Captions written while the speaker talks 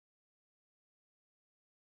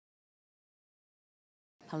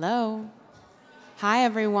Hello. Hi,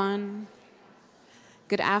 everyone.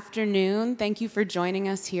 Good afternoon. Thank you for joining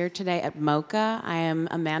us here today at MoCA. I am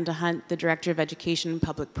Amanda Hunt, the Director of Education and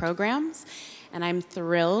Public Programs, and I'm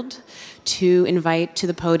thrilled to invite to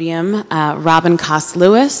the podium Robin Coste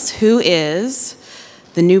Lewis, who is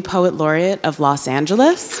the new Poet Laureate of Los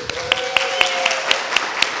Angeles.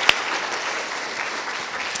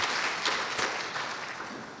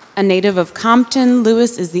 A native of Compton,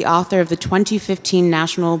 Lewis is the author of the 2015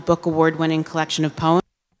 National Book Award-winning collection of poems.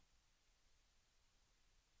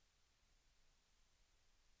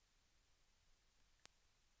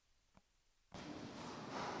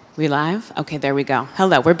 We live? Okay, there we go.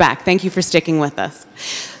 Hello, we're back. Thank you for sticking with us.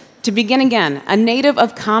 To begin again, a native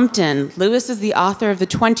of Compton, Lewis is the author of the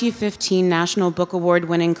 2015 National Book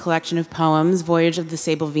Award-winning collection of poems, Voyage of the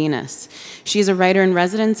Sable Venus. She is a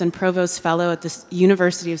writer-in-residence and provost fellow at the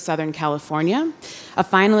University of Southern California, a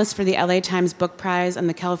finalist for the LA Times Book Prize and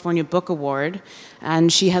the California Book Award,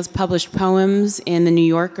 and she has published poems in The New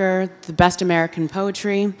Yorker, The Best American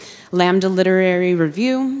Poetry, Lambda Literary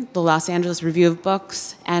Review, the Los Angeles Review of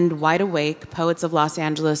Books, and Wide Awake, Poets of Los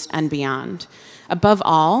Angeles and Beyond. Above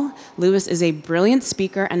all, Lewis is a brilliant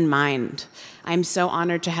speaker and mind. I'm so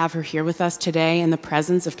honored to have her here with us today in the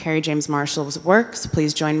presence of Kerry James Marshall's works.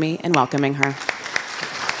 Please join me in welcoming her.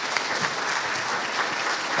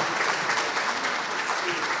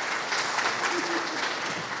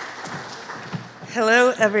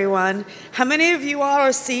 Hello, everyone. How many of you all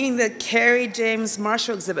are seeing the Kerry James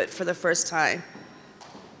Marshall exhibit for the first time?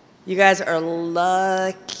 You guys are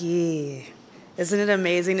lucky. Isn't it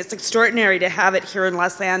amazing? It's extraordinary to have it here in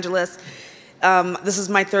Los Angeles. This is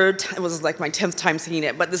my third time, it was like my 10th time seeing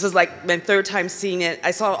it, but this is like my third time seeing it.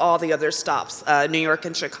 I saw all the other stops, New York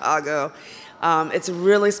and Chicago. It's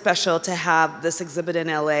really special to have this exhibit in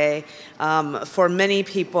LA for many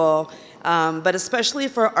people, but especially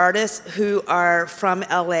for artists who are from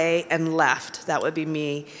LA and left. That would be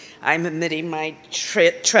me. I'm admitting my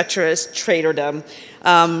treacherous traitordom.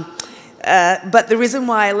 But the reason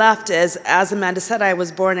why I left is, as Amanda said, I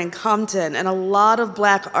was born in Compton, and a lot of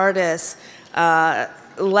black artists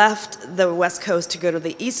left the West Coast to go to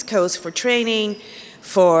the East Coast for training,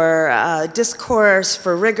 for discourse,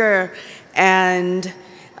 for rigor, and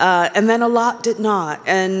then a lot did not.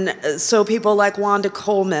 And so people like Wanda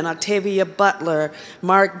Coleman, Octavia Butler,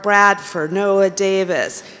 Mark Bradford, Noah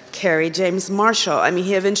Davis, Kerry James Marshall. I mean,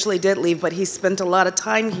 he eventually did leave, but he spent a lot of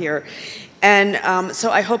time here. And so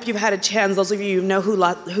I hope you've had a chance, those of you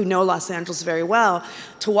who know Los Angeles very well,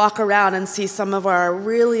 to walk around and see some of our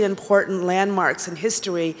really important landmarks in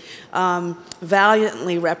history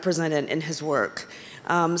valiantly represented in his work.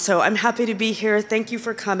 So I'm happy to be here. Thank you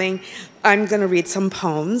for coming. I'm going to read some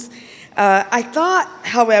poems. I thought,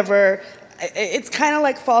 however, it's kind of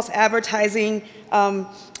like false advertising.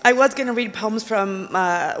 I was going to read poems from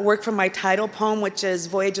work from my title poem, which is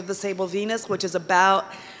Voyage of the Sable Venus, which is about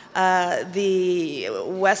the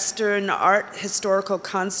Western art historical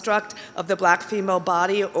construct of the black female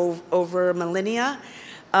body over millennia,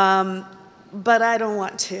 but I don't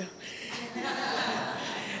want to.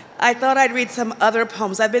 I thought I'd read some other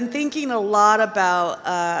poems. I've been thinking a lot about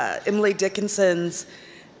Emily Dickinson's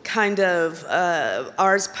kind of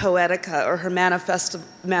Ars Poetica, or her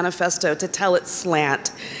manifesto, to tell its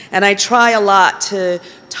slant. And I try a lot to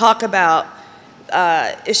talk about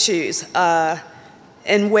issues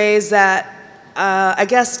in ways that, I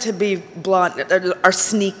guess to be blunt, are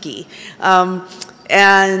sneaky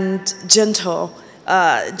and gentle.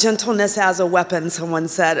 Gentleness as a weapon, someone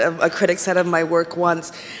said, a critic said of my work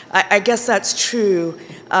once. I guess that's true.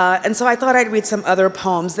 And so I thought I'd read some other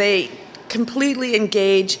poems. They completely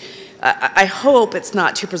engage. I hope it's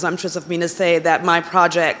not too presumptuous of me to say that my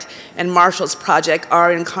project and Marshall's project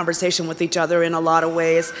are in conversation with each other in a lot of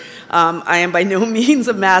ways. I am by no means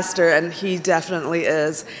a master, and he definitely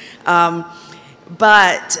is.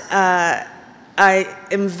 But I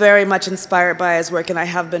am very much inspired by his work, and I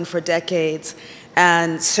have been for decades.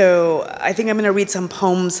 And so I think I'm going to read some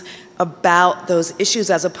poems about those issues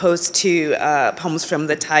as opposed to poems from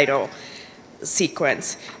the title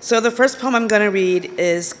sequence. So the first poem I'm going to read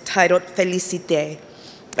is titled Félicité.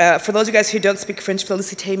 For those of you guys who don't speak French,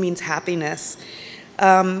 félicité means happiness.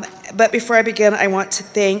 But before I begin, I want to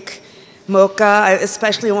thank MoCA. I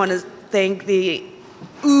especially want to thank the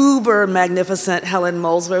uber magnificent Helen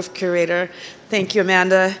Molesworth, curator. Thank you,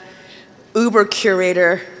 Amanda. Uber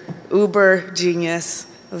curator, uber genius.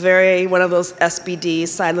 One of those SBDs,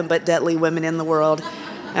 silent but deadly women in the world.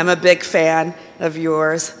 I'm a big fan of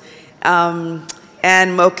yours. And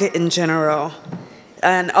MoCA in general.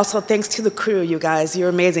 And also thanks to the crew, you guys. You're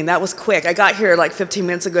amazing. That was quick. I got here like 15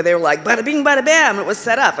 minutes ago. They were like, bada bing, bada bam. It was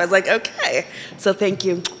set up. I was like, okay. So thank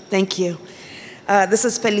you. Thank you. This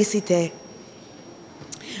is Felicite.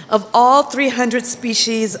 Of all 300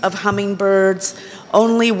 species of hummingbirds,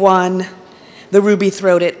 only one, the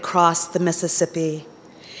ruby-throated, crossed the Mississippi.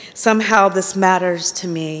 Somehow this matters to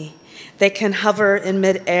me. They can hover in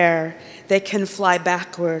midair. They can fly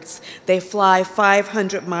backwards. They fly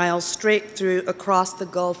 500 miles straight through across the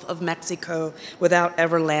Gulf of Mexico without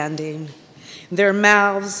ever landing. Their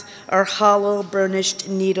mouths are hollow, burnished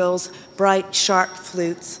needles, bright, sharp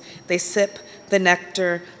flutes. They sip the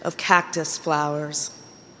nectar of cactus flowers.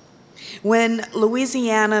 When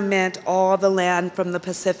Louisiana meant all the land from the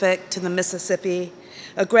Pacific to the Mississippi,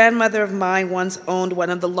 a grandmother of mine once owned one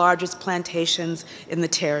of the largest plantations in the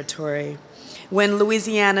territory. When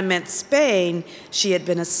Louisiana meant Spain, she had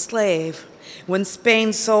been a slave. When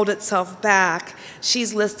Spain sold itself back,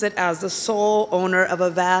 she's listed as the sole owner of a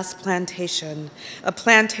vast plantation, a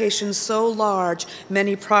plantation so large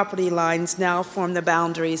many property lines now form the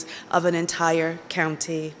boundaries of an entire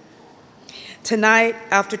county. Tonight,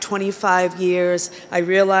 after 25 years, I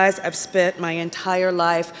realize I've spent my entire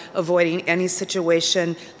life avoiding any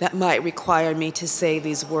situation that might require me to say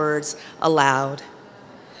these words aloud.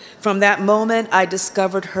 From that moment, I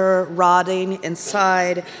discovered her rotting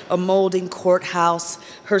inside a molding courthouse,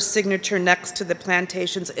 her signature next to the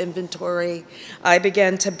plantation's inventory. I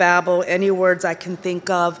began to babble any words I can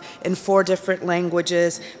think of in 4 different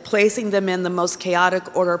languages, placing them in the most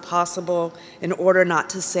chaotic order possible in order not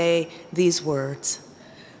to say these words.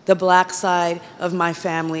 The black side of my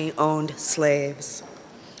family owned slaves.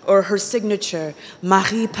 Or her signature,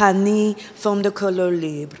 Marie Pani, femme de couleur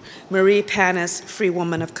libre, Marie Panis, free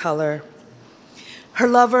woman of color. Her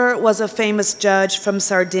lover was a famous judge from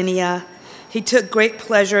Sardinia. He took great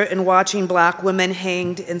pleasure in watching black women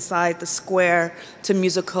hanged inside the square to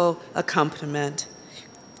musical accompaniment.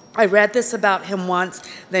 I read this about him once,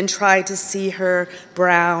 then tried to see her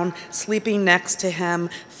brown, sleeping next to him,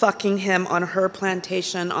 fucking him on her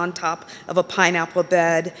plantation on top of a pineapple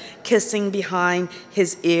bed, kissing behind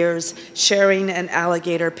his ears, sharing an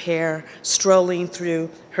alligator pear, strolling through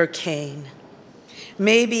her cane.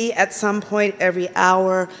 Maybe at some point every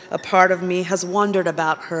hour, a part of me has wondered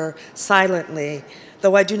about her silently,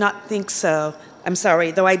 though I did not think so until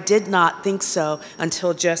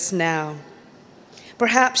just now.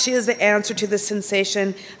 Perhaps she is the answer to the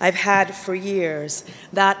sensation I've had for years,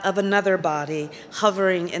 that of another body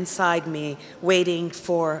hovering inside me, waiting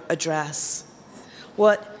for address.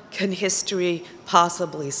 What can history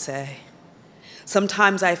possibly say?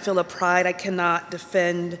 Sometimes I feel a pride I cannot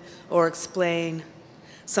defend or explain.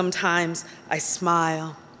 Sometimes I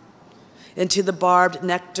smile. Into the barbed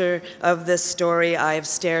nectar of this story I have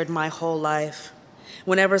stared my whole life.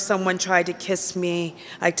 Whenever someone tried to kiss me,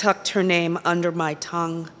 I tucked her name under my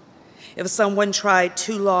tongue. If someone tried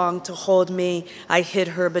too long to hold me, I hid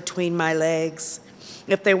her between my legs.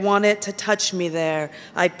 If they wanted to touch me there,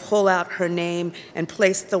 I'd pull out her name and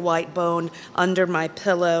place the white bone under my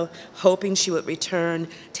pillow, hoping she would return,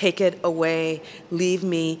 take it away, leave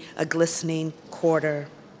me a glistening quarter.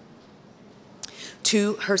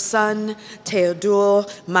 To her son, Théodule,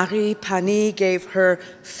 Marie Pani gave her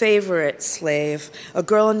favorite slave, a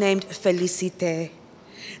girl named Felicite.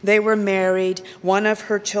 They were married. One of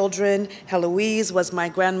her children, Heloise, was my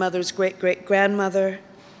grandmother's great-great-grandmother.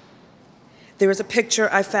 There was a picture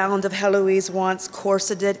I found of Heloise once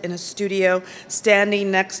corseted in a studio, standing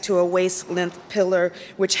next to a waist-length pillar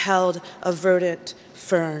which held a verdant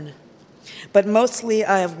fern. But mostly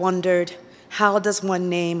I have wondered, how does one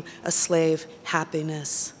name a slave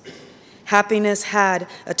Happiness? Happiness had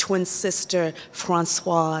a twin sister,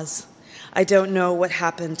 Françoise. I don't know what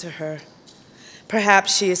happened to her.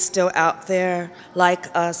 Perhaps she is still out there,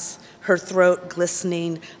 like us, her throat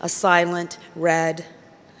glistening, a silent red.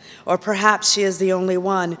 Or perhaps she is the only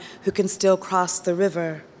one who can still cross the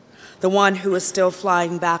river, the one who is still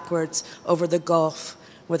flying backwards over the Gulf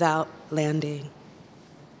without landing.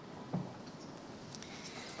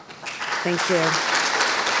 Thank you.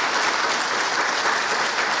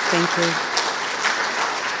 Thank you.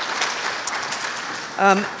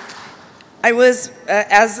 I was,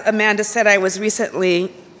 as Amanda said, I was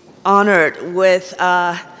recently honored with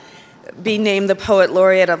being named the Poet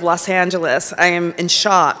Laureate of Los Angeles. I am in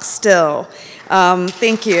shock still.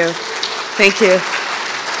 Thank you. Thank you.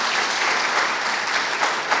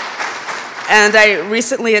 And I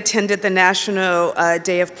recently attended the National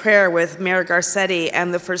Day of Prayer with Mayor Garcetti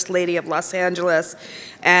and the First Lady of Los Angeles.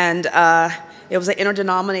 And it was an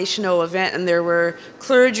interdenominational event, and there were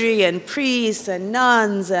clergy and priests and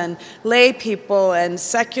nuns and lay people and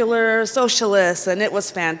secular socialists, and it was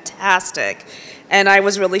fantastic. And I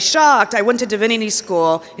was really shocked. I went to divinity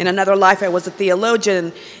school. In another life, I was a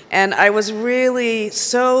theologian. And I was really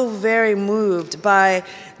so very moved by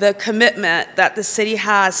the commitment that the city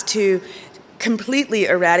has to completely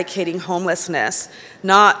eradicating homelessness,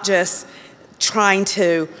 not just trying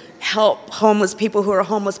to help homeless people who are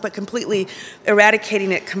homeless, but completely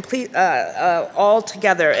eradicating it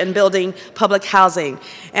altogether and building public housing.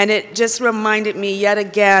 And it just reminded me yet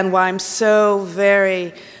again why I'm so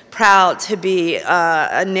very proud to be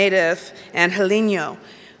a native Angelino.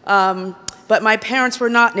 But my parents were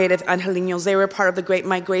not native Angelinos. They were part of the Great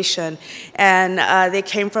Migration. And they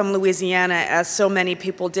came from Louisiana, as so many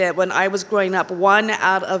people did. When I was growing up, 1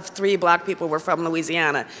 out of 3 black people were from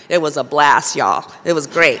Louisiana. It was a blast, y'all. It was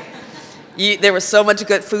great. There was so much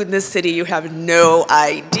good food in this city, you have no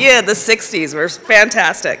idea. The 60s were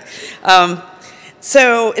fantastic.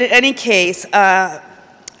 So in any case,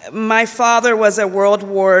 my father was a World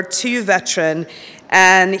War II veteran,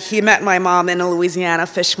 and he met my mom in a Louisiana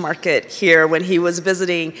fish market here when he was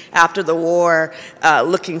visiting after the war,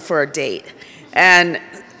 looking for a date. And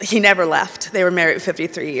he never left. They were married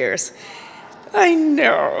 53 years. I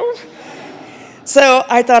know. So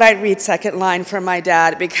I thought I'd read second line from my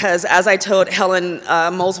dad, because as I told Helen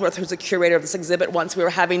Molesworth, who's a curator of this exhibit, once we were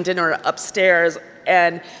having dinner upstairs,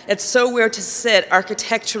 and it's so weird to sit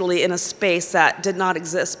architecturally in a space that did not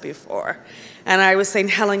exist before. And I was saying,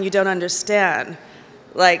 Helen, you don't understand.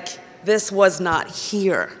 Like, this was not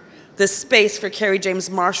here. This space for Kerry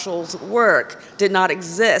James Marshall's work did not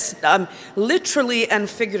exist, literally and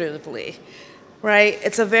figuratively, right?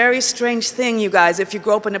 It's a very strange thing, you guys, if you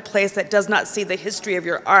grow up in a place that does not see the history of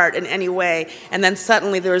your art in any way, and then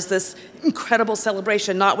suddenly there's this incredible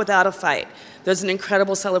celebration, not without a fight. There's an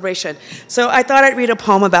incredible celebration. So I thought I'd read a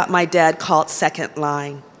poem about my dad called Second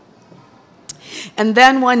Line. And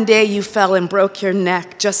then one day you fell and broke your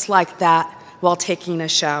neck just like that while taking a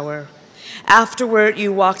shower. Afterward,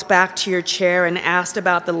 you walked back to your chair and asked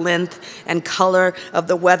about the length and color of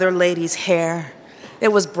the weather lady's hair. It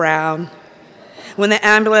was brown. When the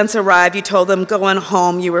ambulance arrived, you told them going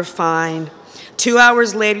home you were fine. 2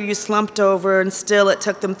 hours later, you slumped over, and still it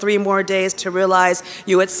took them 3 more days to realize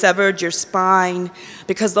you had severed your spine,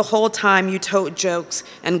 because the whole time you told jokes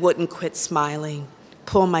and wouldn't quit smiling.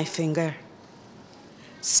 Pull my finger.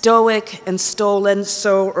 Stoic and stolen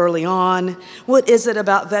so early on. What is it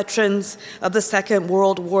about veterans of the Second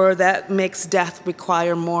World War that makes death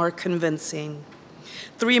require more convincing?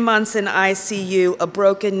 3 months in ICU, a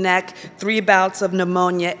broken neck, 3 bouts of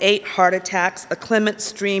pneumonia, 8 heart attacks, a clement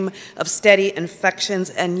stream of steady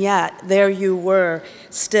infections, and yet there you were,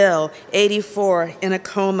 still, 84, in a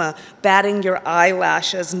coma, batting your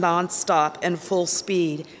eyelashes nonstop and full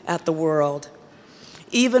speed at the world.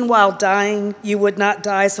 Even while dying, you would not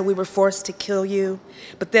die, so we were forced to kill you.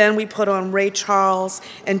 But then we put on Ray Charles,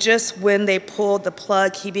 and just when they pulled the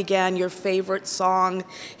plug, he began your favorite song,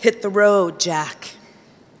 Hit the Road, Jack.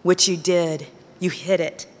 Which you did. You hit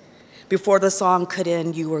it. Before the song could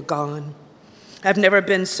end, you were gone. I've never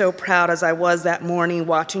been so proud as I was that morning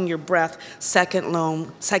watching your breath second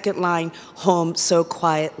line home so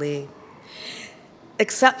quietly.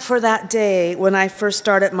 Except for that day when I first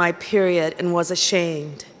started my period and was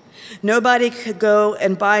ashamed. Nobody could go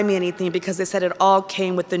and buy me anything because they said it all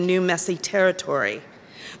came with the new messy territory.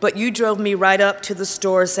 But you drove me right up to the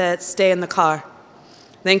store, said, stay in the car.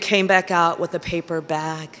 Then came back out with a paper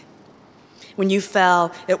bag. When you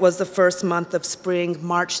fell, it was the first month of spring,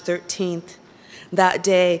 March 13th. That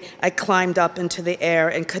day, I climbed up into the air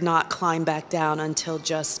and could not climb back down until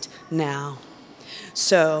just now.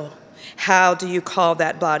 So, how do you call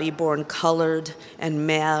that body born colored and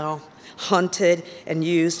male, hunted and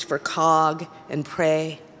used for cog and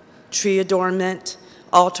prey, tree adornment,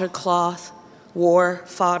 altar cloth, war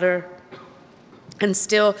fodder? And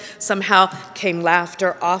still somehow came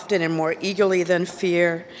laughter, often and more eagerly than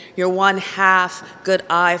fear, your one half good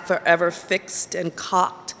eye forever fixed and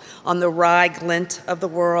cocked on the wry glint of the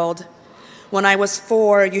world. When I was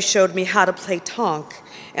 4, you showed me how to play tonk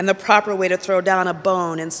and the proper way to throw down a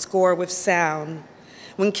bone and score with sound.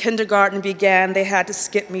 When kindergarten began, they had to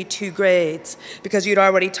skip me 2 grades because you'd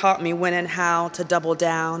already taught me when and how to double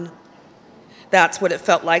down. That's what it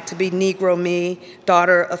felt like to be Negro me,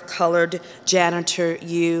 daughter of colored janitor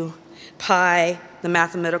you. Pi, the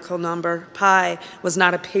mathematical number, pi was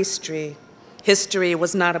not a pastry. History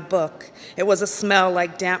was not a book. It was a smell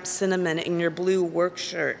like damp cinnamon in your blue work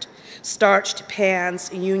shirt, starched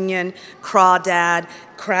pans, union, crawdad,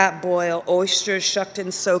 crab boil, oysters shucked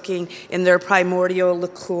and soaking in their primordial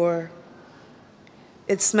liqueur.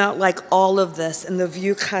 It smelled like all of this, and the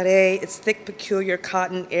Vieux Carré, its thick, peculiar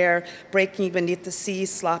cotton air breaking beneath the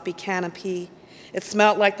sea's sloppy canopy. It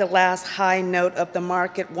smelled like the last high note of the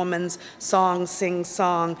market woman's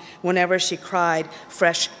sing-song whenever she cried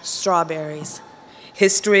fresh strawberries.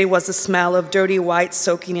 History was the smell of dirty whites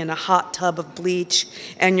soaking in a hot tub of bleach,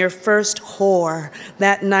 and your first whore,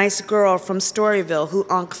 that nice girl from Storyville who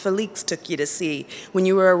Uncle Felix took you to see when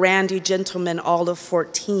you were a randy gentleman all of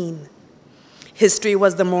 14. History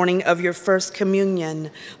was the morning of your first communion,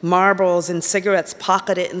 marbles and cigarettes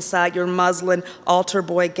pocketed inside your muslin altar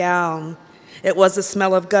boy gown. It was the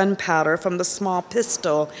smell of gunpowder from the small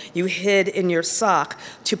pistol you hid in your sock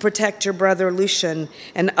to protect your brother Lucian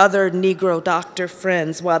and other Negro doctor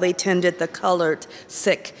friends while they tended the colored,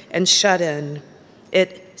 sick, and shut-in.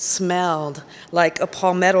 It smelled like a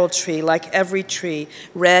palmetto tree, like every tree,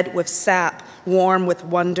 red with sap, warm with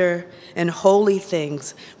wonder, and holy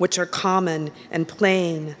things which are common and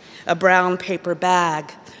plain, a brown paper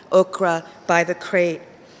bag, okra by the crate,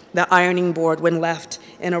 the ironing board when left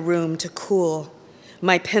in a room to cool,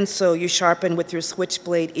 my pencil you sharpened with your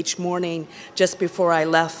switchblade each morning just before I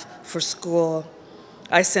left for school.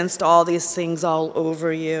 I sensed all these things all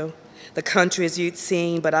over you, the countries you'd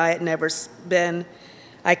seen but I had never been.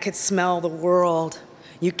 I could smell the world.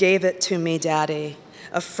 You gave it to me, Daddy,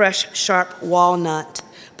 a fresh, sharp walnut,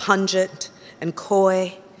 pungent and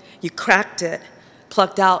coy. You cracked it,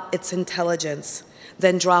 plucked out its intelligence,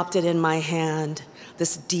 then dropped it in my hand,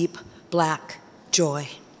 this deep black joy.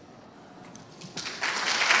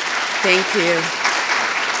 Thank you.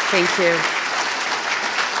 Thank you.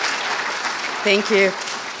 Thank you.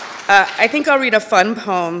 I think I'll read a fun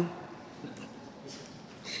poem.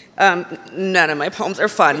 None of my poems are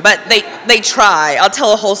fun, but they try. I'll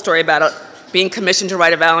tell a whole story about it, being commissioned to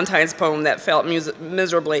write a Valentine's poem that failed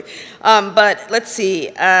miserably. But let's see.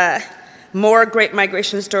 More Great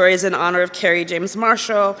Migration Stories in honor of Kerry James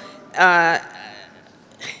Marshall.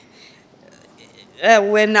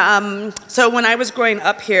 When I was growing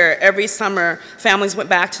up here, every summer, families went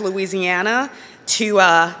back to Louisiana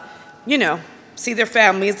to, see their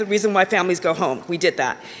families. The reason why families go home, we did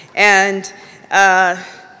that. And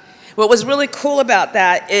what was really cool about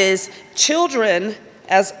that is children,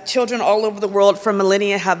 as children all over the world for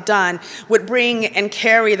millennia have done, would bring and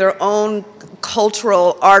carry their own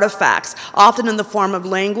cultural artifacts, often in the form of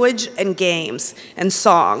language and games and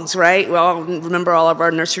songs, right? We all remember all of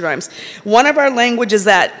our nursery rhymes. One of our languages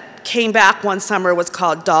that came back one summer was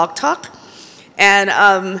called dog talk.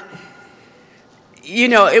 And,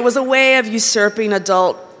 it was a way of usurping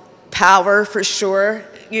adult power for sure.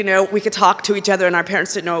 We could talk to each other and our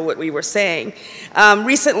parents didn't know what we were saying.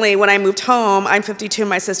 Recently, when I moved home, I'm 52,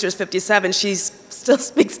 my sister's 57, she still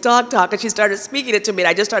speaks dog talk and she started speaking it to me and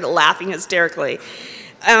I just started laughing hysterically.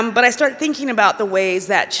 But I started thinking about the ways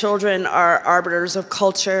that children are arbiters of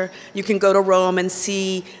culture. You can go to Rome and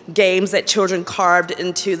see games that children carved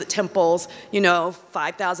into the temples,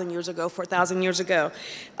 5,000 years ago, 4,000 years ago.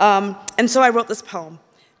 And so I wrote this poem,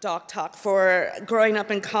 Dog Talk, for growing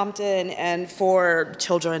up in Compton and for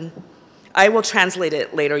children. I will translate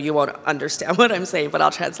it later. You won't understand what I'm saying, but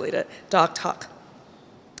I'll translate it. Dog Talk.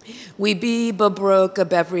 We be broke a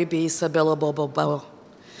bevery be sabillable bo.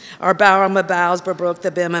 Our bow my bows broke the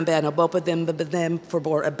bim and ben a bopa them for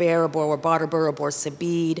bor a bear or bor barber or bor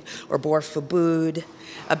sabid or bor food.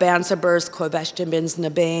 A bansa burst ko bins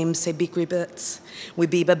nabame se bikri bits. We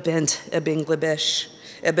be bent a binglibish.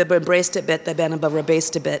 A bib embraced a bit the ben a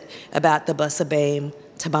rebased a bit about the bus a bame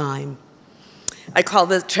tabime. I call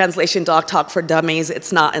the translation Dog Talk for Dummies.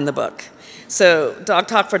 It's not in the book. So Dog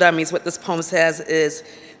Talk for Dummies, what this poem says is,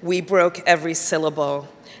 we broke every syllable.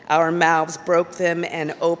 Our mouths broke them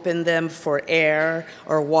and opened them for air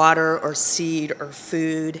or water or seed or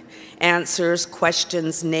food. Answers,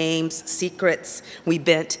 questions, names, secrets. We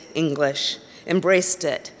bent English, embraced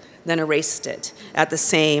it, then erased it at the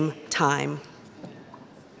same time.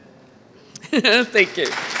 Thank you.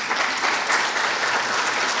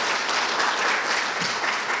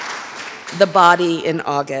 The body in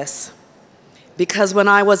August. Because when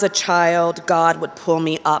I was a child, God would pull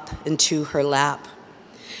me up into her lap.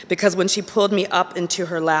 Because when she pulled me up into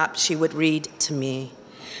her lap, she would read to me.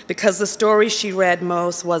 Because the story she read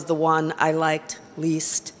most was the one I liked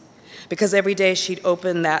least. Because every day she'd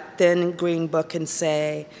open that thin green book and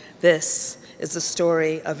say, this is the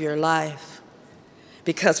story of your life.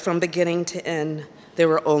 Because from beginning to end, there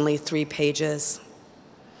were only 3 pages.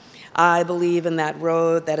 I believe in that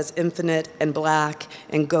road that is infinite and black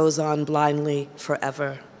and goes on blindly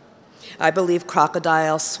forever. I believe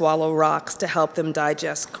crocodiles swallow rocks to help them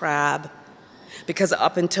digest crab, because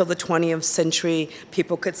up until the 20th century,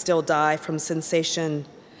 people could still die from sensation.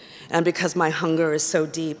 And because my hunger is so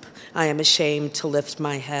deep, I am ashamed to lift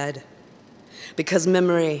my head. Because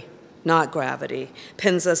memory, not gravity,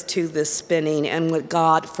 pins us to this spinning, and when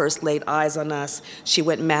God first laid eyes on us, she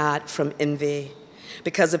went mad from envy.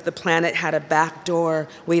 Because if the planet had a back door,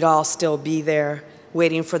 we'd all still be there,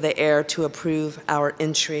 waiting for the air to approve our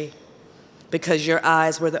entry. Because your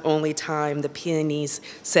eyes were the only time the peonies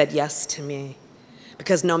said yes to me.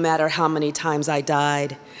 Because no matter how many times I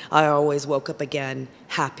died, I always woke up again,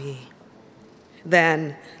 happy.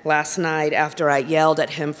 Then, last night, after I yelled at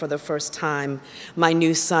him for the first time, my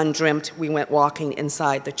new son dreamt we went walking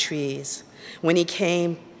inside the trees. When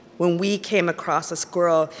we came across a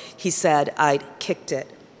squirrel, he said I'd kicked it.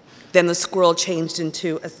 Then the squirrel changed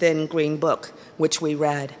into a thin green book, which we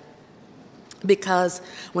read. Because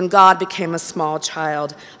when God became a small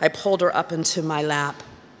child, I pulled her up into my lap.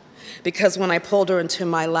 Because when I pulled her into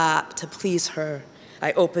my lap to please her,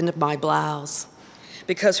 I opened my blouse.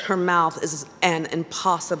 Because her mouth is an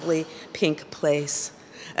impossibly pink place,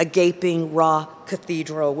 a gaping raw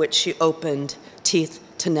cathedral which she opened, teeth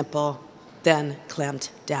to nipple, then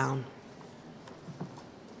clamped down.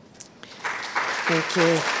 Thank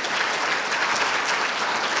you.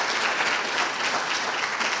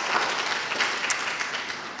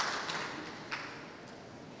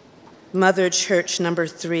 Mother Church number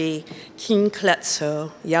 3, King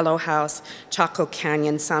Cletzo, Yellow House, Chaco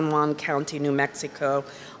Canyon, San Juan County, New Mexico,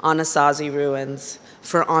 Anasazi ruins,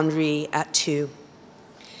 for Henri at 2.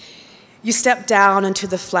 You stepped down into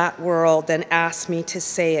the flat world, then asked me to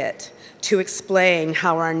say it, to explain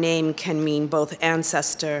how our name can mean both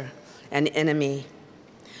ancestor and enemy.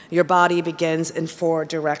 Your body begins in 4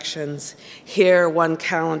 directions. Here, one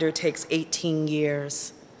calendar takes 18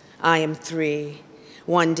 years. I am 3.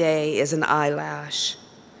 One day is an eyelash.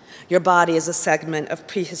 Your body is a segment of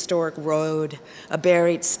prehistoric road, a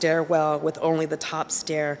buried stairwell with only the top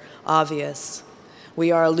stair obvious.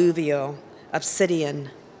 We are alluvial, obsidian.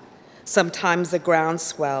 Sometimes the ground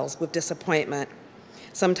swells with disappointment.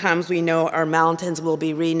 Sometimes we know our mountains will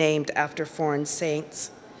be renamed after foreign saints.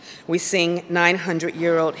 We sing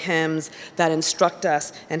 900-year-old hymns that instruct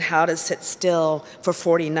us in how to sit still for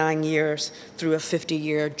 49 years through a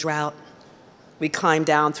 50-year drought. We climb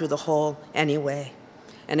down through the hole anyway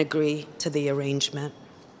and agree to the arrangement.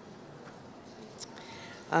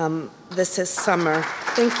 This is summer.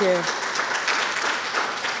 Thank you.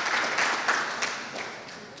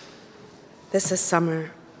 This is summer.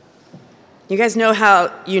 You guys know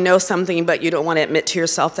how you know something, but you don't want to admit to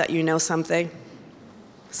yourself that you know something?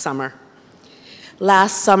 Summer.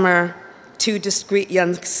 Last summer, 2 discreet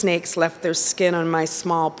young snakes left their skin on my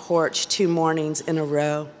small porch 2 mornings in a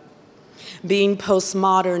row. Being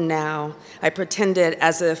postmodern now, I pretended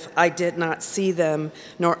as if I did not see them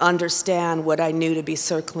nor understand what I knew to be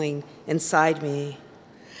circling inside me.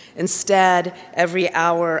 Instead, every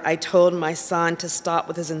hour I told my son to stop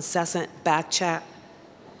with his incessant back chat.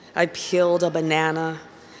 I peeled a banana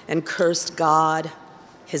and cursed God,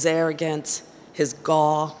 his arrogance, his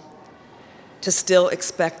gall, to still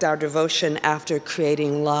expect our devotion after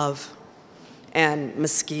creating love and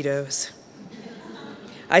mosquitoes.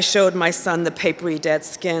 I showed my son the papery dead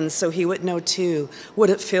skin so he would know too what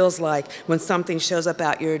it feels like when something shows up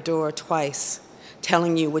at your door twice,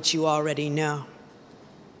 telling you what you already know.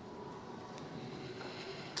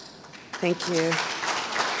 Thank you.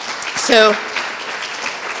 So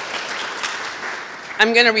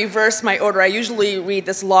I'm going to reverse my order. I usually read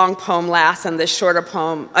this long poem last and this shorter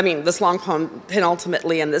poem, this long poem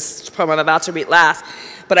penultimately and this poem I'm about to read last.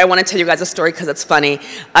 But I want to tell you guys a story because it's funny.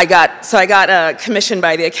 I got commissioned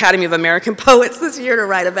by the Academy of American Poets this year to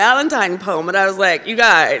write a Valentine poem, and I was like, you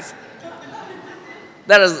guys,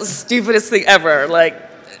 that is the stupidest thing ever.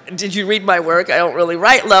 Like, did you read my work? I don't really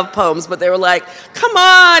write love poems, but they were like, come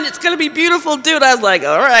on, it's going to be beautiful, dude. I was like,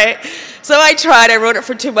 all right. So I tried. I wrote it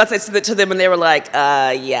for 2 months. I sent it to them, and they were like,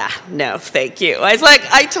 yeah, no, thank you. I was like,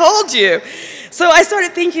 I told you. So I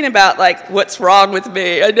started thinking about, like, what's wrong with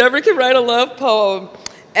me? I never can write a love poem.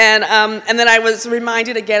 And then I was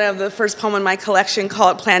reminded again of the first poem in my collection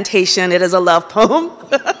called Plantation. It is a love poem,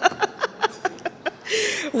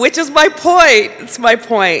 which is my point. It's my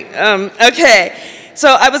point. Okay,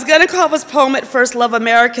 so I was going to call this poem at first Love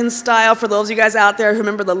American Style, for those of you guys out there who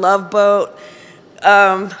remember the Love Boat.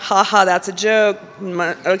 Haha, that's a joke.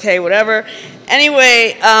 Okay, whatever.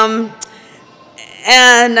 Anyway,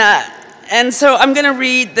 And so I'm going to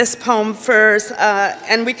read this poem first,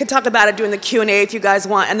 and we could talk about it during the Q&A if you guys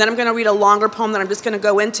want. And then I'm going to read a longer poem that I'm just going to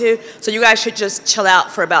go into. So you guys should just chill out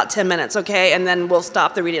for about 10 minutes, okay? And then we'll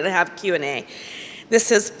stop the reading and have Q&A. This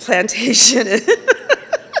is Plantation.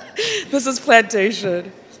 This is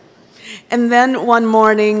Plantation. And then one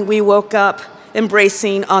morning we woke up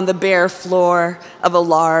embracing on the bare floor of a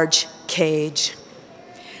large cage.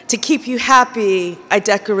 To keep you happy, I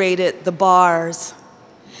decorated the bars.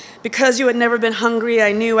 Because you had never been hungry,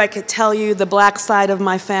 I knew I could tell you the black side of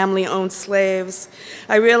my family owned slaves.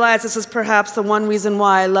 I realized this is perhaps the one reason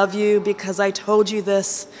why I love you, because I told you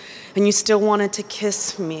this and you still wanted to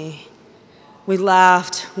kiss me. We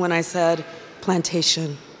laughed when I said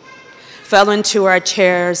plantation, fell into our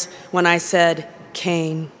chairs when I said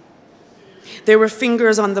cane. There were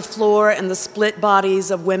fingers on the floor and the split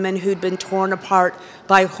bodies of women who'd been torn apart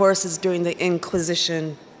by horses during the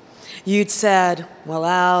Inquisition. You'd said, well,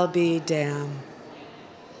 I'll be damned.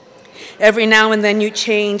 Every now and then you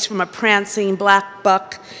changed from a prancing black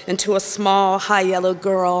buck into a small, high yellow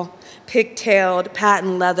girl, pigtailed,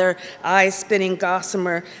 patent leather, eye-spinning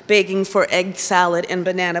gossamer, begging for egg salad and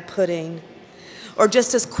banana pudding. Or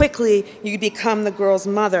just as quickly, you'd become the girl's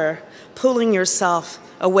mother, pulling yourself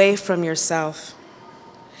away from yourself.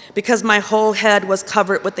 Because my whole head was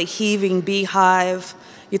covered with a heaving beehive,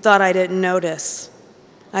 you thought I didn't notice.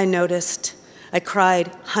 I noticed. I cried,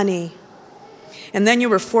 honey. And then you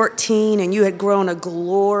were 14 and you had grown a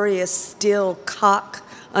glorious steel cock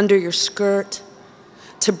under your skirt.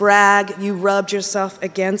 To brag, you rubbed yourself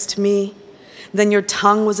against me. Then your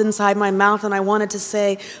tongue was inside my mouth and I wanted to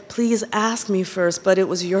say, please ask me first, but it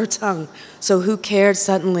was your tongue. So who cared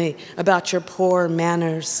suddenly about your poor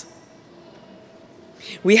manners?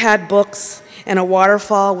 We had books and a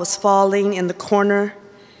waterfall was falling in the corner.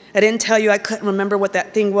 I didn't tell you I couldn't remember what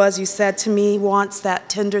that thing was you said to me once, that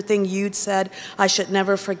tender thing you'd said I should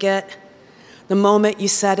never forget. The moment you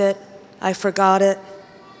said it, I forgot it.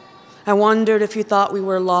 I wondered if you thought we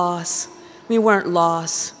were lost. We weren't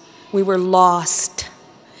lost. We were lost.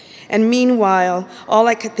 And meanwhile, all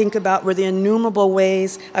I could think about were the innumerable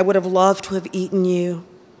ways I would have loved to have eaten you,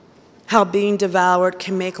 how being devoured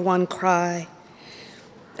can make one cry.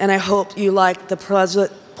 And I hoped you liked the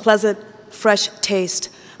pleasant, fresh taste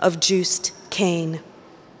of juiced cane.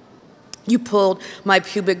 You pulled my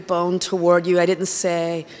pubic bone toward you. I didn't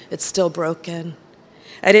say it's still broken.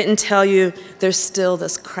 I didn't tell you there's still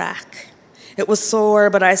this crack. It was sore,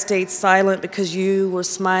 but I stayed silent because you were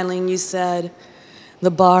smiling. You said, the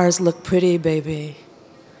bars look pretty, baby.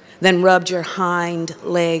 Then rubbed your hind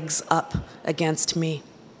legs up against me.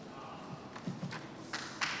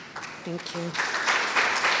 Thank you.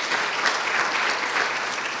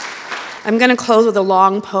 I'm going to close with a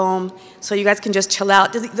long poem so you guys can just chill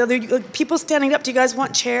out. People standing up, do you guys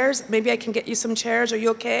want chairs? Maybe I can get you some chairs. Are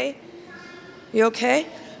you okay? You okay?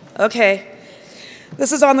 Okay.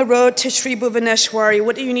 This is on the road to Sri Bhuvaneshwari.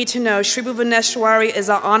 What do you need to know? Sri Bhuvaneshwari is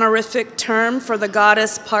an honorific term for the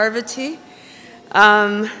goddess Parvati.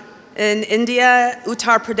 In India,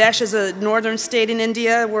 Uttar Pradesh is a northern state in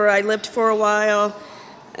India where I lived for a while.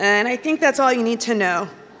 And I think that's all you need to know.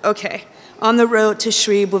 Okay. On the road to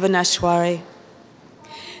Sri Bhuvaneshwari.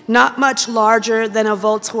 Not much larger than a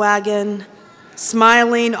Volkswagen,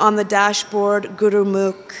 smiling on the dashboard,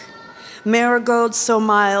 Gurumukh. Marigolds so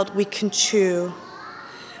mild we can chew.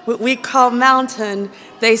 What we call mountain,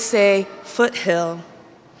 they say foothill.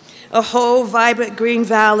 A whole vibrant green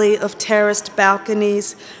valley of terraced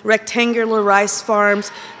balconies, rectangular rice farms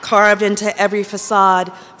carved into every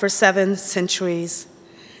facade for 7 centuries.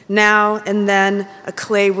 Now and then, a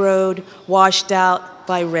clay road washed out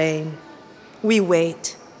by rain. We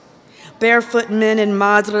wait. Barefoot men in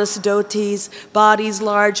madras dhotis, bodies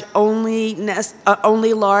large only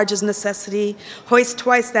large as necessity, hoist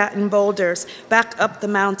twice that in boulders, back up the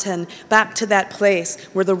mountain, back to that place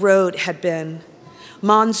where the road had been.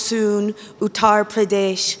 Monsoon, Uttar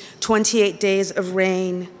Pradesh, 28 days of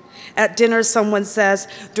rain. At dinner, someone says,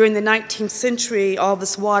 during the 19th century, all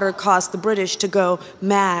this water caused the British to go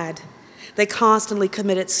mad. They constantly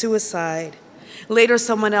committed suicide. Later,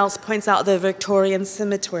 someone else points out the Victorian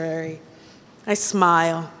cemetery. I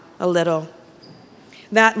smile a little.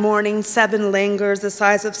 That morning, 7 langurs the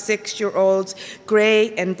size of 6-year-olds,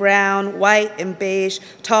 gray and brown, white and beige,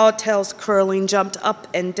 tall tails curling, jumped up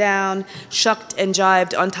and down, shucked and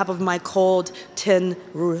jived on top of my cold tin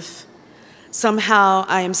roof. Somehow,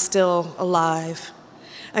 I am still alive.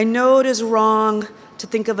 I know it is wrong to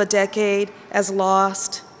think of a decade as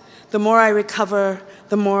lost. The more I recover,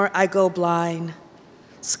 the more I go blind.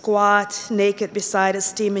 Squat, naked beside a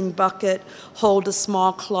steaming bucket, hold a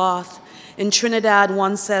small cloth, In Trinidad,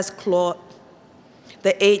 one says clot.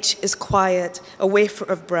 The H is quiet, a wafer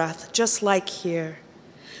of breath, just like here.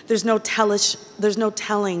 There's no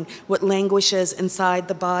telling what languishes inside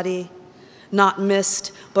the body. Not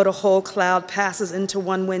mist, but a whole cloud passes into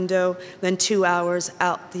one window, then 2 hours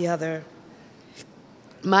out the other.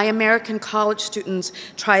 My American college students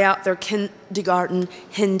try out their kindergarten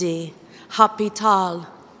Hindi. Hospital,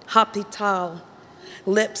 hospital.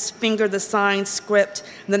 Lips finger the signed script,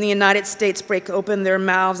 and then the United States break open their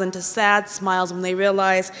mouths into sad smiles when they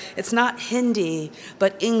realize it's not Hindi,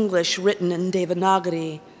 but English written in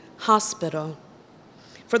Devanagari. Hospital.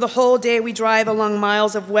 For the whole day, we drive along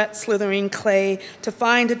miles of wet, slithering clay to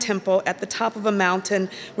find a temple at the top of a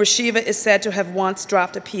mountain where Shiva is said to have once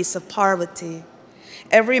dropped a piece of Parvati.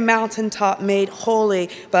 Every mountaintop made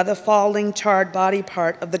holy by the falling, charred body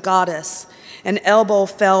part of the goddess. An elbow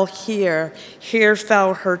fell here, here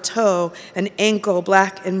fell her toe, an ankle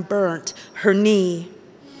black and burnt, her knee.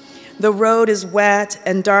 The road is wet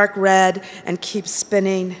and dark red and keeps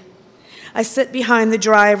spinning. I sit behind the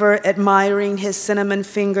driver, admiring his cinnamon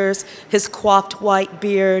fingers, his coiffed white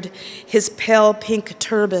beard, his pale pink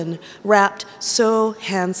turban, wrapped so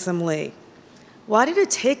handsomely. Why did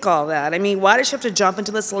it take all that? I mean, why did she have to jump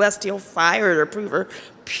into the celestial fire to prove her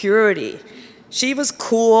purity? She was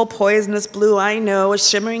cool, poisonous blue, I know, a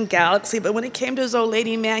shimmering galaxy, but when it came to his old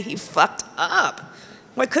lady man, he fucked up.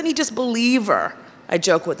 Why couldn't he just believe her? I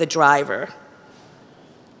joke with the driver.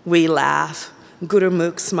 We laugh.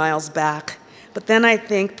 Gurumukh smiles back. But then I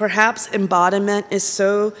think perhaps embodiment is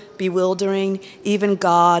so bewildering, even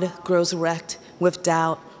God grows wrecked with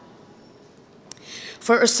doubt.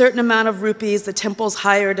 For a certain amount of rupees, the temples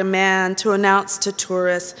hired a man to announce to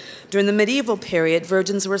tourists, during the medieval period,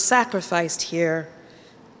 virgins were sacrificed here.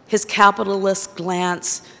 His capitalist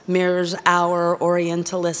glance mirrors our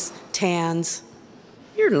Orientalist tans.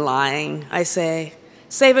 You're lying, I say.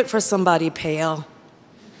 Save it for somebody pale.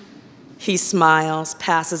 He smiles,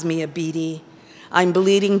 passes me a beady. I'm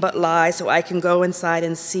bleeding but lie so I can go inside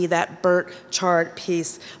and see that burnt, charred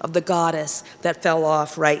piece of the goddess that fell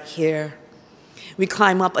off right here. We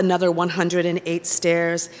climb up another 108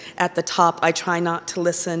 stairs. At the top, I try not to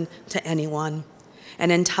listen to anyone.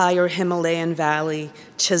 An entire Himalayan valley,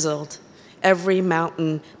 chiseled. Every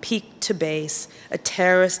mountain, peak to base, a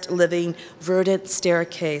terraced, living, verdant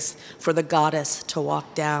staircase for the goddess to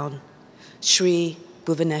walk down. Sri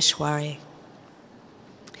Bhuvaneshwari.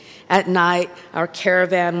 At night, our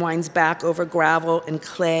caravan winds back over gravel and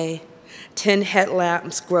clay. 10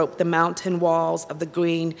 headlamps grope the mountain walls of the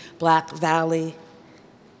green, black valley.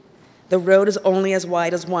 The road is only as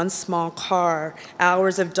wide as one small car,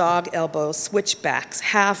 hours of dog elbows, switchbacks,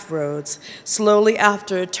 half roads. Slowly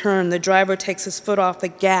after a turn, the driver takes his foot off the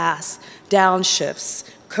gas, downshifts,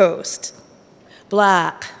 coast.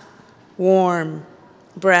 Black, warm,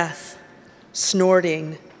 breath,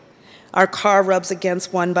 snorting. Our car rubs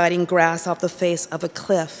against one, biting grass off the face of a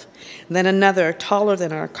cliff. Then another, taller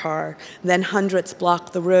than our car. Then hundreds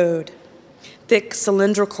block the road. Thick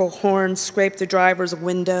cylindrical horns scrape the driver's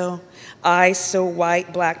window. Eyes so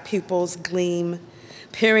white, black pupils gleam.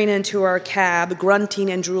 Peering into our cab, grunting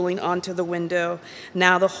and drooling onto the window.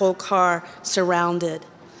 Now the whole car surrounded.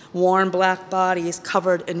 Warm black bodies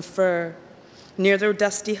covered in fur. Near their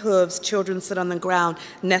dusty hooves, children sit on the ground,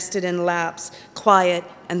 nested in laps, quiet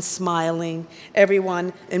and smiling,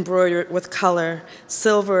 everyone embroidered with color,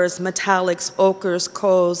 silvers, metallics, ochres,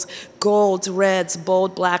 kohls, golds, reds,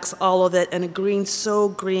 bold blacks, all of it, and a green so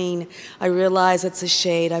green, I realize it's a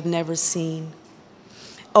shade I've never seen.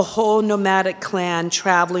 A whole nomadic clan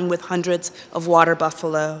traveling with hundreds of water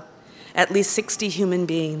buffalo, at least 60 human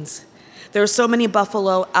beings. There are so many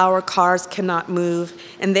buffalo, our cars cannot move,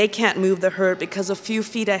 and they can't move the herd because a few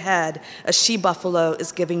feet ahead, a she-buffalo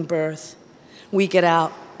is giving birth. We get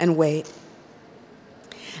out and wait.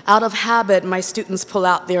 Out of habit, my students pull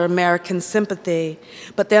out their American sympathy,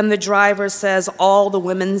 but then the driver says all the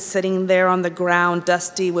women sitting there on the ground,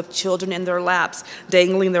 dusty with children in their laps,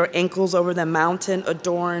 dangling their ankles over the mountain,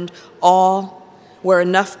 adorned, all wear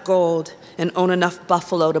enough gold and own enough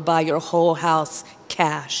buffalo to buy your whole house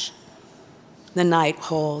cash. The night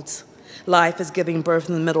holds. Life is giving birth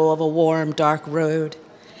in the middle of a warm, dark road.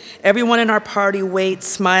 Everyone in our party waits,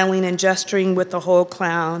 smiling and gesturing with the whole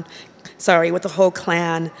clan,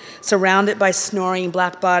 surrounded by snoring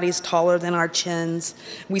black bodies taller than our chins.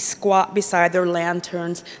 We squat beside their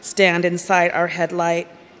lanterns, stand inside our headlight.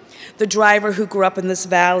 The driver who grew up in this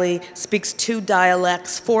valley speaks 2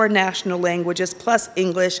 dialects, 4 national languages, plus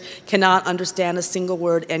English, cannot understand a single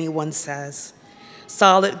word anyone says.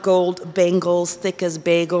 Solid gold bangles, thick as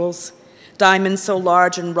bagels, Diamonds so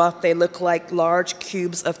large and rough they look like large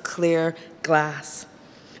cubes of clear glass.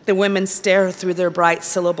 The women stare through their bright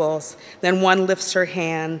syllables. Then one lifts her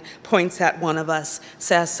hand, points at one of us,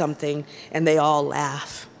 says something, and they all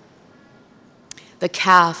laugh. The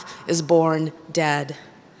calf is born dead,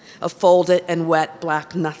 a folded and wet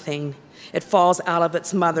black nothing. It falls out of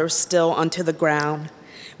its mother still onto the ground.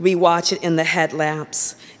 We watch it in the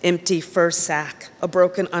headlamps, empty fur sack, a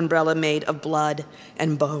broken umbrella made of blood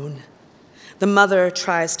and bone. The mother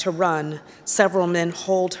tries to run. Several men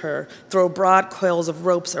hold her, throw broad coils of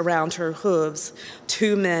ropes around her hooves.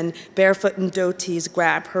 2 men, barefoot in dhotis,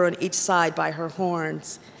 grab her on each side by her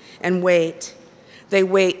horns and wait. They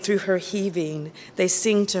wait through her heaving. They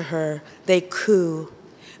sing to her. They coo.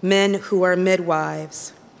 Men who are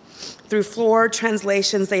midwives. Through floored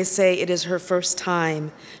translations, they say it is her first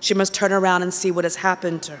time. She must turn around and see what has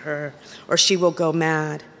happened to her, or she will go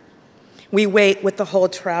mad. We wait with the whole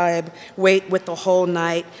tribe, wait with the whole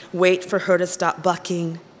night, wait for her to stop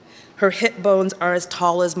bucking. Her hip bones are as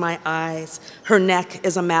tall as my eyes. Her neck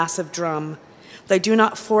is a massive drum. They do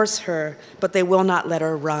not force her, but they will not let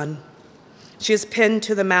her run. She is pinned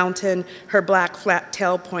to the mountain. Her black flat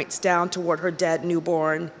tail points down toward her dead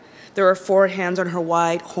newborn. There are 4 hands on her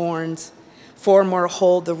wide horns. 4 more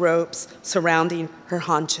hold the ropes surrounding her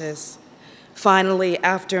haunches. Finally,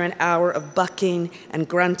 after an hour of bucking and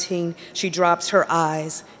grunting, she drops her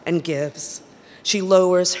eyes and gives. She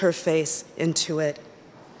lowers her face into it,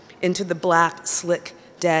 into the black, slick,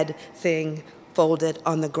 dead thing folded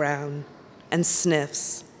on the ground, and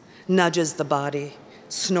sniffs, nudges the body,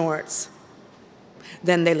 snorts.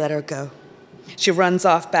 Then they let her go. She runs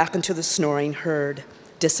off back into the snoring herd,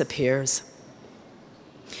 disappears.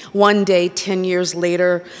 One day, 10 years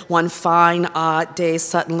later, one fine, odd day,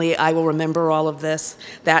 suddenly I will remember all of this.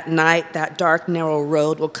 That night, that dark, narrow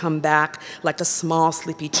road will come back like a small,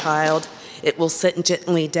 sleepy child. It will sit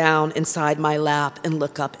gently down inside my lap and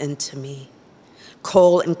look up into me.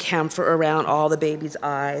 Coal and camphor around all the baby's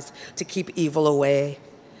eyes to keep evil away.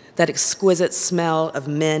 That exquisite smell of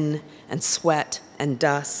men and sweat and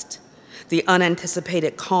dust. The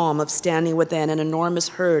unanticipated calm of standing within an enormous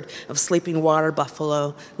herd of sleeping water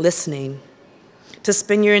buffalo, listening. To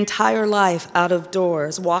spend your entire life out of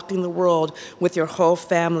doors, walking the world with your whole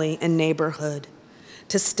family and neighborhood.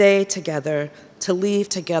 To stay together, to leave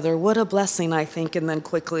together, what a blessing, I think, and then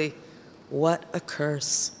quickly, what a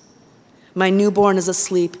curse. My newborn is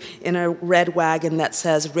asleep in a red wagon that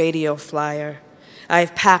says radio flyer. I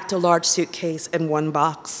have packed a large suitcase in one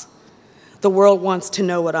box. The world wants to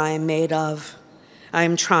know what I am made of. I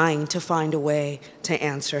am trying to find a way to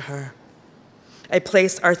answer her. I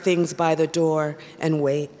place our things by the door and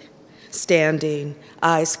wait, standing,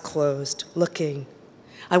 eyes closed, looking.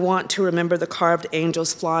 I want to remember the carved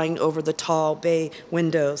angels flying over the tall bay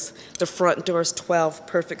windows, the front door's 12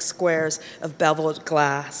 perfect squares of beveled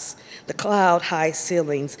glass, the cloud-high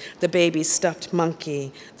ceilings, the baby's stuffed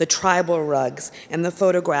monkey, the tribal rugs, and the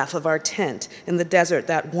photograph of our tent in the desert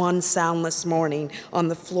that one soundless morning on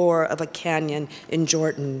the floor of a canyon in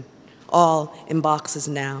Jordan, all in boxes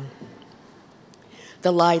now.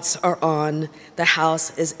 The lights are on, the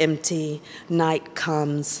house is empty, night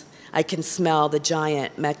comes. I can smell the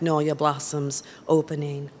giant magnolia blossoms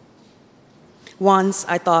opening. Once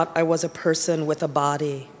I thought I was a person with a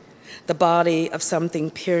body, the body of something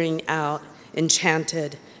peering out,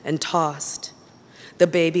 enchanted and tossed. The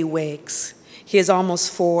baby wakes. He is almost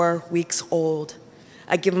 4 weeks old.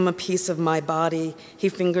 I give him a piece of my body. He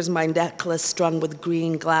fingers my necklace strung with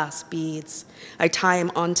green glass beads. I tie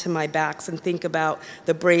him onto my backs and think about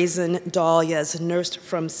the brazen dahlias nursed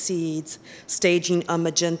from seeds, staging a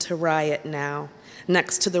magenta riot now,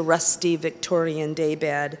 next to the rusty Victorian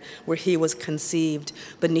daybed where he was conceived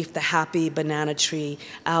beneath the happy banana tree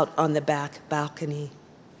out on the back balcony.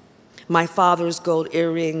 My father's gold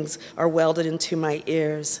earrings are welded into my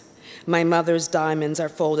ears. My mother's diamonds are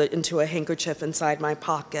folded into a handkerchief inside my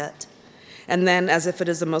pocket. And then, as if it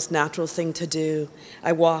is the most natural thing to do,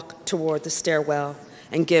 I walk toward the stairwell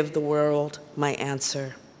and give the world my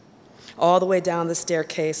answer. All the way down the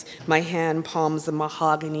staircase, my hand palms the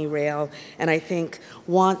mahogany rail, and I think,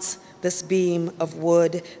 once this beam of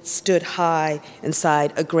wood stood high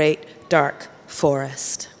inside a great dark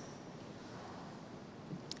forest.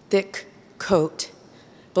 Thick coat,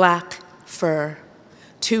 black fur,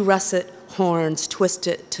 2 russet horns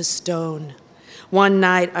twisted to stone. One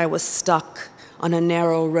night I was stuck on a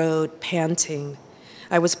narrow road, panting.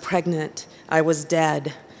 I was pregnant, I was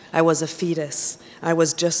dead, I was a fetus, I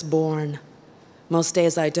was just born. Most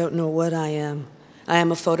days I don't know what I am. I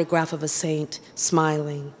am a photograph of a saint,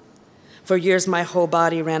 smiling. For years my whole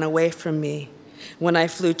body ran away from me. When I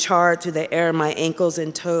flew charred through the air, my ankles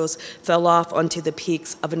and toes fell off onto the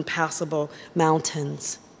peaks of impassable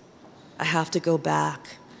mountains. I have to go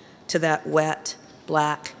back to that wet,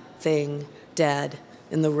 black thing dead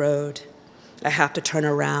in the road. I have to turn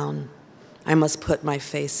around. I must put my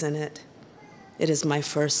face in it. It is my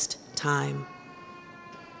first time.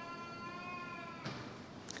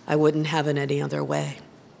 I wouldn't have it any other way.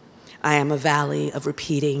 I am a valley of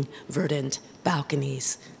repeating verdant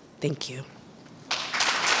balconies. Thank you.